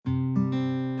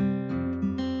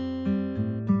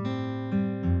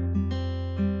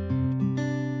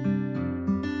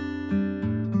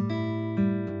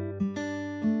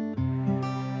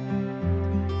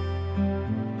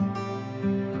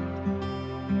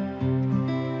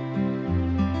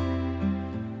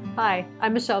Hi,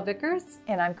 I'm Michelle Vickers.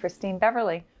 And I'm Christine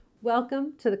Beverly.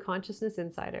 Welcome to the Consciousness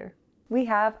Insider. We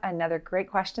have another great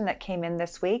question that came in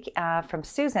this week from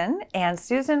Susan. And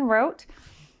Susan wrote,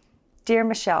 "Dear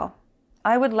Michelle,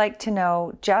 I would like to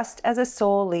know, just as a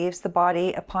soul leaves the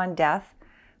body upon death,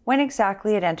 when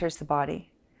exactly it enters the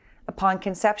body? Upon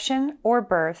conception or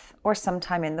birth or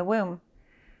sometime in the womb?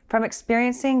 From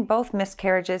experiencing both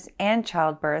miscarriages and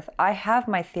childbirth, I have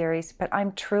my theories, but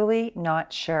I'm truly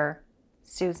not sure.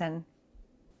 Susan."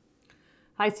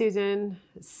 Hi, Susan.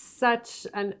 Such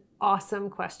an awesome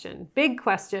question. Big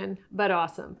question, but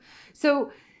awesome.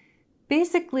 So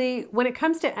basically, when it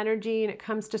comes to energy and it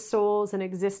comes to souls and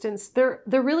existence, there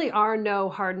really are no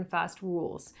hard and fast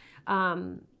rules.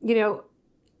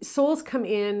 Souls come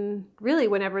in really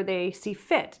whenever they see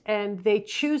fit, and they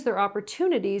choose their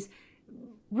opportunities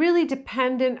really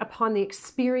dependent upon the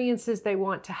experiences they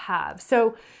want to have.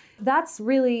 So that's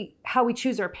really how we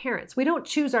choose our parents. We don't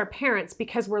choose our parents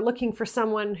because we're looking for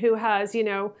someone who has,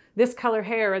 this color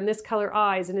hair and this color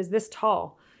eyes and is this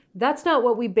tall. That's not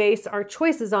what we base our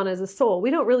choices on as a soul.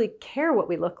 We don't really care what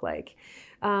we look like.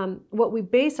 What we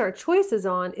base our choices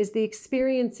on is the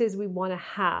experiences we want to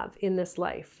have in this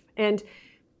life and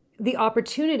the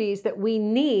opportunities that we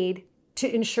need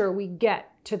to ensure we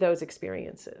get to those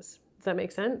experiences. Does that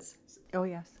make sense? Oh,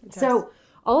 yes. It does. So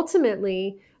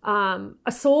ultimately,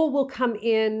 a soul will come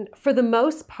in for the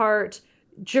most part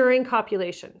during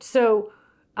copulation. So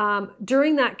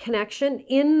during that connection,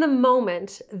 in the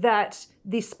moment that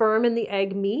the sperm and the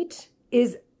egg meet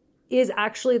is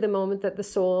actually the moment that the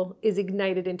soul is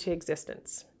ignited into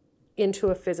existence, into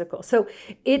a physical. So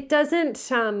it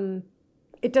doesn't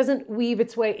weave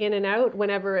its way in and out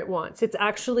whenever it wants. It's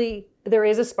actually, there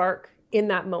is a spark in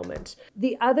that moment.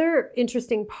 The other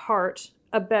interesting part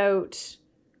about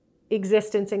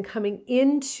existence and coming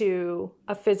into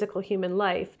a physical human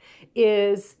life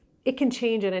is it can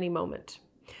change at any moment.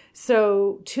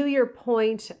 So to your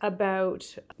point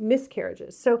about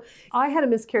miscarriages. So I had a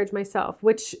miscarriage myself,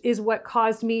 which is what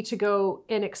caused me to go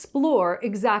and explore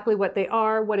exactly what they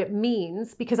are, what it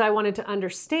means, because I wanted to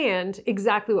understand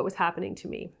exactly what was happening to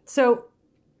me. So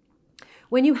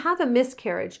when you have a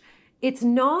miscarriage, it's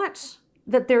not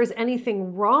that there's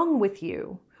anything wrong with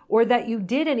you or that you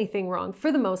did anything wrong.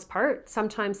 For the most part,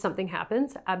 sometimes something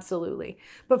happens, absolutely.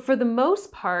 But for the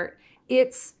most part,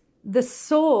 it's the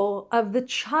soul of the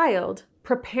child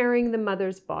preparing the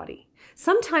mother's body.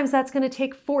 Sometimes that's going to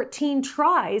take 14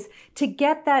 tries to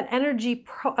get that energy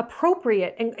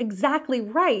appropriate and exactly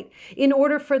right in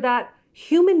order for that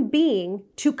human being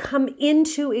to come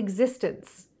into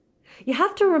existence. You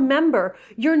have to remember,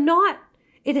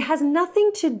 it has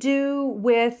nothing to do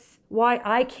with why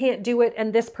I can't do it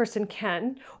and this person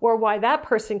can, or why that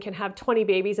person can have 20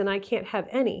 babies and I can't have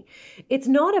any. It's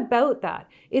not about that.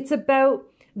 It's about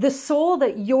the soul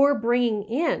that you're bringing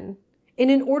in. And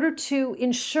in order to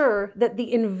ensure that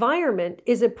the environment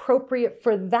is appropriate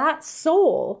for that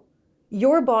soul,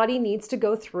 your body needs to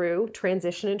go through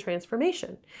transition and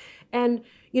transformation. And,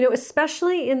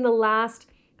 especially in the last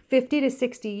 50 to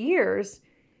 60 years,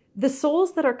 the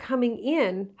souls that are coming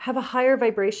in have a higher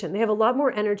vibration. They have a lot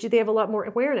more energy. They have a lot more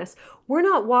awareness. We're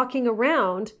not walking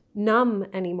around numb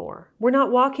anymore. We're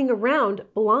not walking around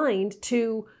blind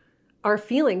to our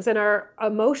feelings and our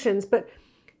emotions, but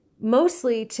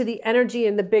mostly to the energy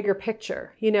in the bigger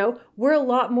picture. We're a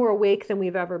lot more awake than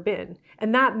we've ever been.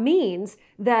 And that means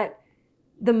that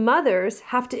the mothers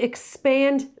have to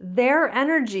expand their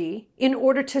energy in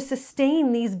order to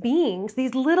sustain these beings,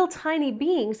 these little tiny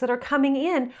beings that are coming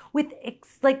in with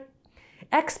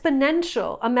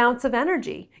exponential amounts of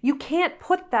energy. You can't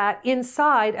put that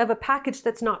inside of a package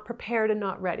that's not prepared and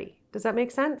not ready. Does that make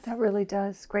sense? That really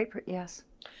does. Great. Yes.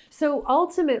 So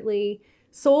ultimately,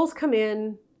 souls come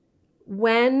in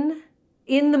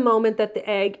in the moment that the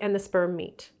egg and the sperm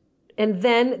meet. And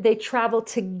then they travel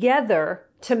together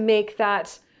to make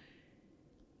that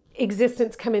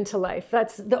existence come into life.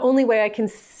 That's the only way I can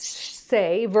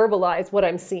verbalize what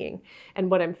I'm seeing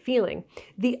and what I'm feeling.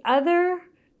 The other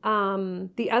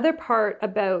part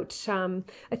about,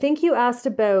 I think you asked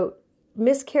about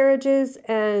miscarriages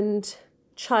and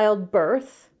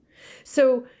childbirth.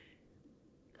 So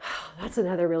that's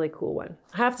another really cool one.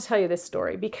 I have to tell you this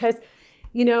story because,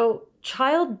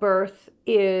 childbirth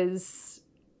is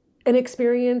an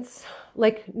experience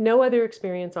like no other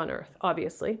experience on earth,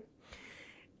 obviously.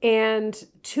 And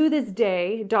to this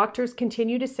day, doctors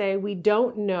continue to say we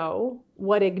don't know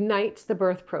what ignites the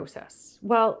birth process.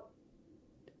 Well,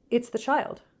 it's the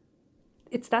child.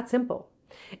 It's that simple.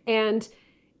 And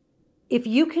if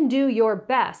you can do your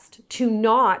best to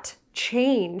not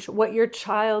change what your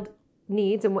child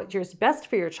needs and what is best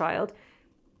for your child,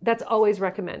 that's always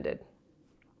recommended.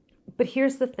 But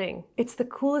here's the thing. It's the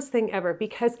coolest thing ever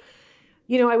because,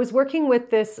 I was working with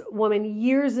this woman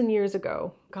years and years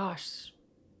ago. Gosh,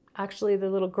 actually the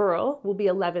little girl will be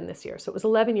 11 this year. So it was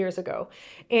 11 years ago.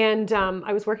 And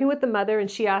I was working with the mother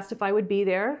and she asked if I would be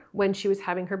there when she was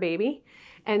having her baby.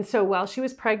 And so while she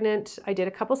was pregnant, I did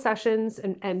a couple sessions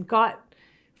and got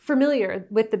familiar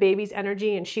with the baby's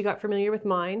energy and she got familiar with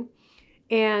mine.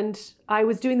 And I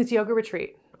was doing this yoga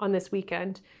retreat on this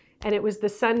weekend and it was the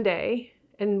Sunday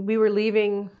and we were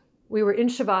in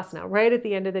Shavasana right at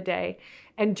the end of the day.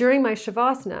 And during my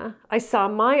Shavasana, I saw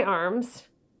my arms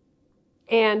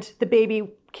and the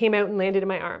baby came out and landed in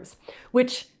my arms,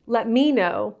 which let me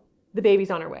know the baby's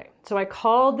on her way. So I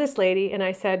called this lady and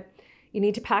I said, you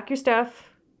need to pack your stuff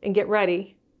and get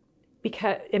ready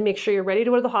and make sure you're ready to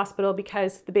go to the hospital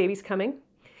because the baby's coming.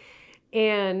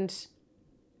 And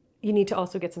you need to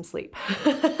also get some sleep.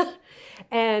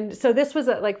 And so this was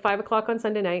at like 5 o'clock on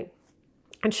Sunday night.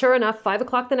 And sure enough, 5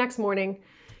 o'clock the next morning,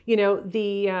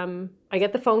 I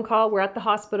get the phone call, we're at the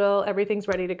hospital, everything's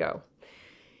ready to go.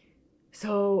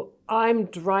 So I'm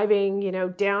driving,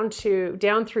 down through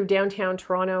downtown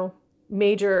Toronto,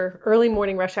 major early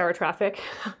morning rush hour traffic.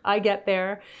 I get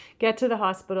there, get to the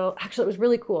hospital. Actually, it was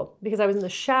really cool because I was in the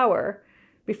shower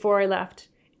before I left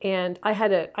and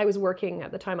I was working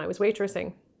at the time, I was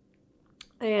waitressing.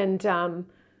 And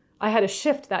I had a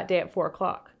shift that day at 4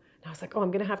 o'clock. And I was like, I'm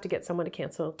going to have to get someone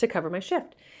to cover my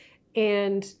shift.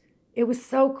 And it was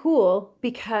so cool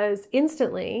because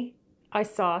instantly I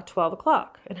saw 12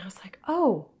 o'clock and I was like,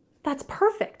 oh, that's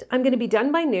perfect. I'm going to be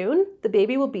done by noon. The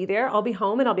baby will be there. I'll be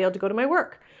home and I'll be able to go to my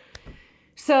work.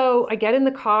 So I get in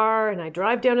the car and I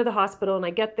drive down to the hospital and I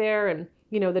get there and,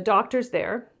 the doctor's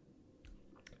there.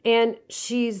 And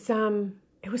she's,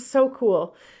 it was so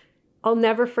cool. I'll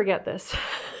never forget this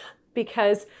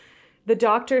because the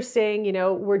doctor's saying,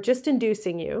 we're just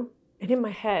inducing you. And in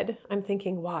my head, I'm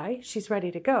thinking, why? She's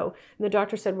ready to go. And the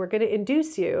doctor said, we're going to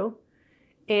induce you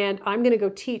and I'm going to go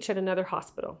teach at another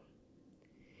hospital.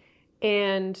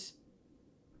 And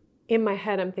in my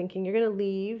head, I'm thinking, you're going to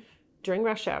leave during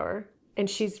rush hour and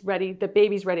she's ready. The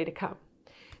baby's ready to come.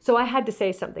 So I had to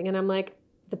say something and I'm like,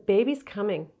 the baby's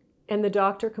coming. And the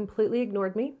doctor completely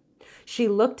ignored me. She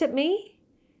looked at me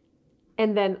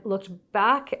and then looked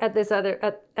back at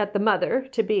at the mother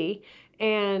to be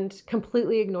and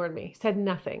completely ignored me, said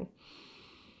nothing.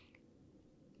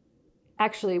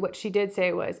 Actually, what she did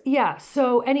say was, yeah,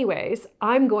 so anyways,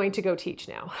 I'm going to go teach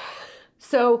now.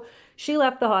 So she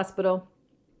left the hospital.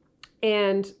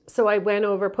 And so I went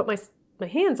over, put my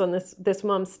hands on this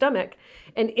mom's stomach.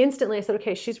 And instantly I said,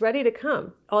 okay, she's ready to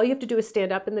come. All you have to do is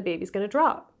stand up and the baby's going to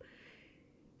drop.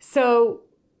 So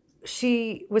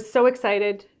she was so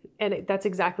excited. And that's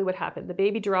exactly what happened. The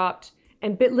baby dropped.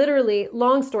 And literally,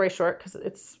 long story short, because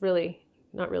it's really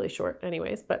not really short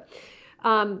anyways, but,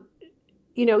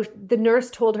 the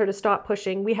nurse told her to stop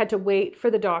pushing. We had to wait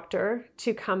for the doctor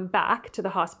to come back to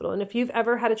the hospital. And if you've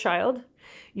ever had a child,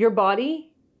 your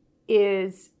body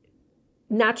is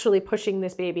naturally pushing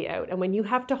this baby out. And when you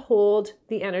have to hold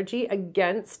the energy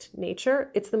against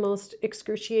nature, it's the most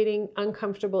excruciating,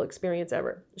 uncomfortable experience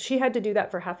ever. She had to do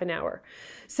that for half an hour.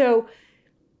 So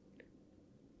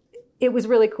it was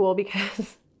really cool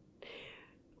because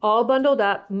all bundled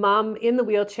up, mom in the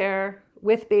wheelchair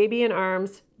with baby in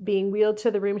arms, being wheeled to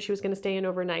the room she was going to stay in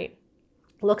overnight,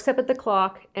 looks up at the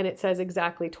clock and it says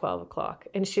exactly 12 o'clock.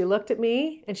 And she looked at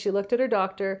me and she looked at her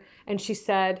doctor and she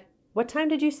said, what time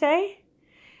did you say?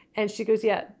 And she goes,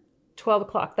 yeah, 12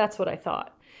 o'clock. That's what I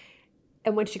thought.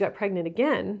 And when she got pregnant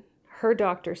again, her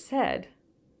doctor said,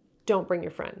 don't bring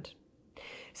your friend.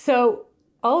 So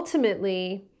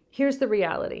ultimately, here's the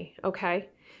reality, okay?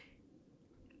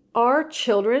 Our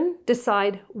children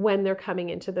decide when they're coming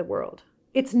into the world.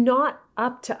 It's not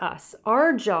up to us.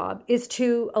 Our job is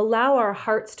to allow our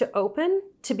hearts to open,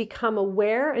 to become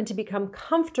aware, and to become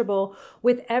comfortable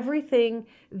with everything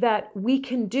that we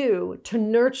can do to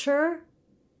nurture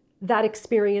that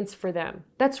experience for them.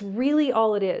 That's really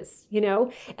all it is,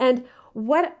 And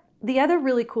what the other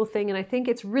really cool thing, and I think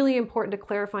it's really important to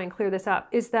clarify and clear this up,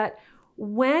 is that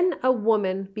when a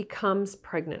woman becomes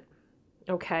pregnant,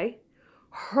 okay,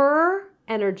 her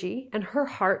energy and her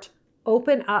heart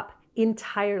open up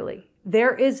entirely.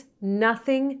 There is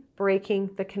nothing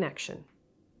breaking the connection.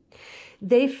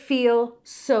 They feel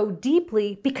so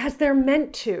deeply because they're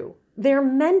meant to. They're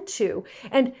meant to.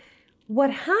 And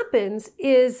what happens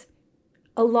is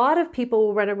a lot of people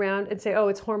will run around and say, oh,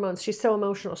 it's hormones. She's so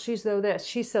emotional. She's so this.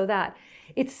 She's so that.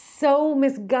 It's so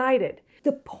misguided.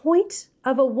 The point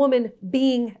of a woman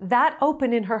being that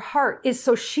open in her heart is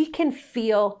so she can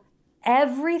feel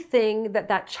everything that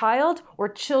that child or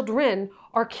children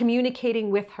are communicating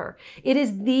with her. It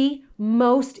is the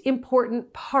most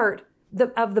important part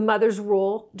of the mother's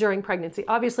role during pregnancy.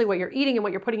 Obviously what you're eating and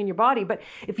what you're putting in your body, but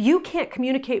if you can't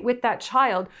communicate with that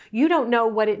child, you don't know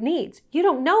what it needs. You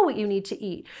don't know what you need to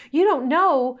eat. You don't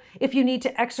know if you need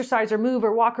to exercise or move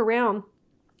or walk around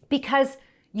because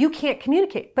you can't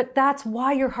communicate, but that's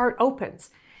why your heart opens.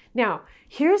 Now,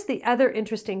 here's the other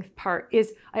interesting part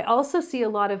is I also see a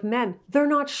lot of men, they're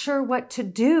not sure what to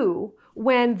do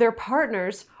when their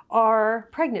partners are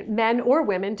pregnant, men or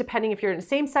women, depending if you're in a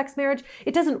same-sex marriage,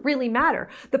 it doesn't really matter.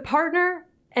 The partner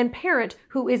and parent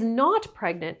who is not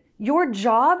pregnant, your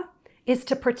job is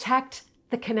to protect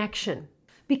the connection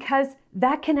because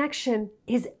that connection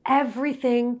is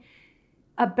everything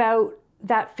about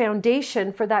that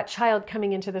foundation for that child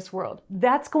coming into this world.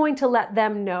 That's going to let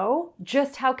them know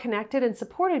just how connected and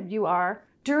supported you are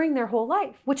during their whole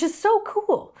life, which is so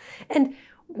cool. And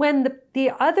when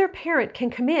the other parent can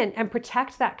come in and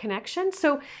protect that connection.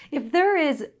 So if there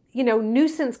is,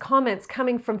 nuisance comments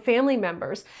coming from family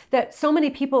members that so many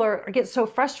people get so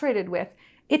frustrated with,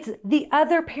 it's the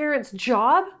other parent's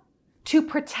job to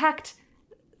protect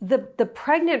the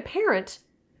pregnant parent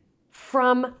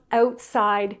from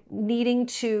outside needing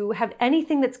to have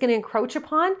anything that's going to encroach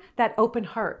upon that open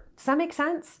heart. Does that make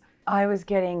sense? I was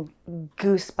getting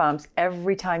goosebumps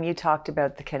every time you talked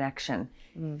about the connection.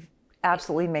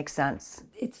 Absolutely makes sense.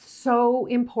 It's so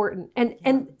important.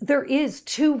 And there is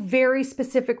 2 very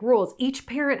specific roles. Each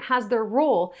parent has their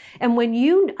role. And when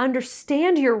you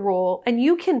understand your role and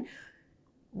you can,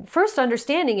 first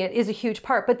understanding it is a huge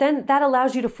part, but then that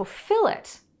allows you to fulfill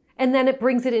it. And then it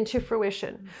brings it into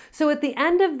fruition. So at the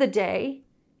end of the day,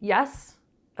 yes,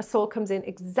 a soul comes in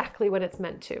exactly what it's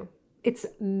meant to. It's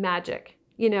magic,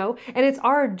 and it's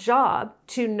our job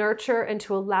to nurture and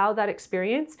to allow that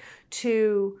experience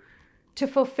to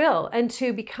fulfill and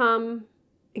to become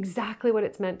exactly what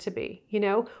it's meant to be.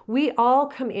 We all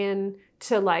come in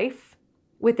to life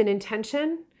with an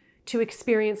intention to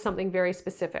experience something very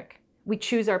specific. We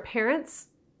choose our parents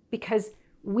because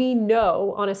we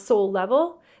know on a soul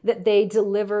level that they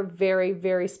deliver very,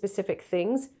 very specific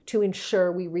things to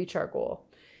ensure we reach our goal.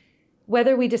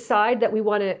 Whether we decide that we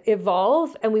want to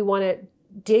evolve and we want to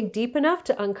dig deep enough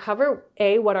to uncover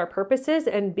A, what our purpose is,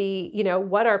 and B,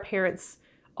 what our parents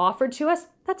offered to us,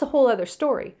 that's a whole other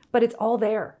story, but it's all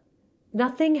there.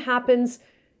 Nothing happens.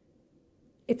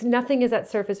 Nothing is at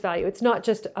surface value. It's not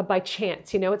just a by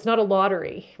chance, it's not a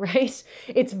lottery, right?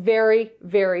 It's very,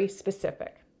 very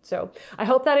specific. So I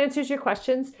hope that answers your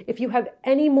questions. If you have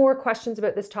any more questions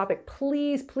about this topic,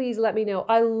 please, please let me know.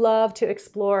 I love to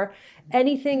explore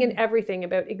anything and everything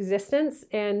about existence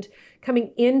and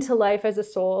coming into life as a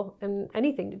soul and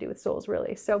anything to do with souls,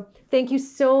 really. So thank you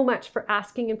so much for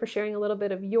asking and for sharing a little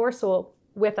bit of your soul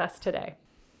with us today.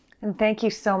 And thank you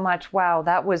so much. Wow,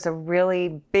 that was a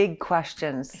really big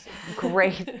questions.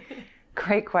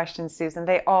 Great questions, Susan.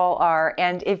 They all are.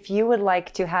 And if you would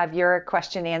like to have your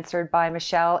question answered by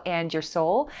Michelle and your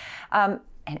soul, and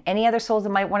any other souls that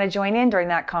might want to join in during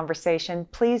that conversation,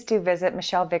 please do visit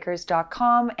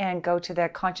michellevickers.com and go to the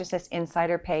Consciousness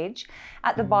Insider page.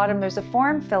 At the bottom, there's a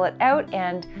form, fill it out,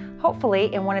 and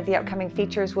hopefully in one of the upcoming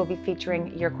features, we'll be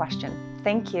featuring your question.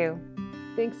 Thank you.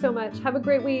 Thanks so much. Have a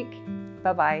great week.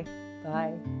 Bye-bye.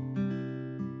 Bye.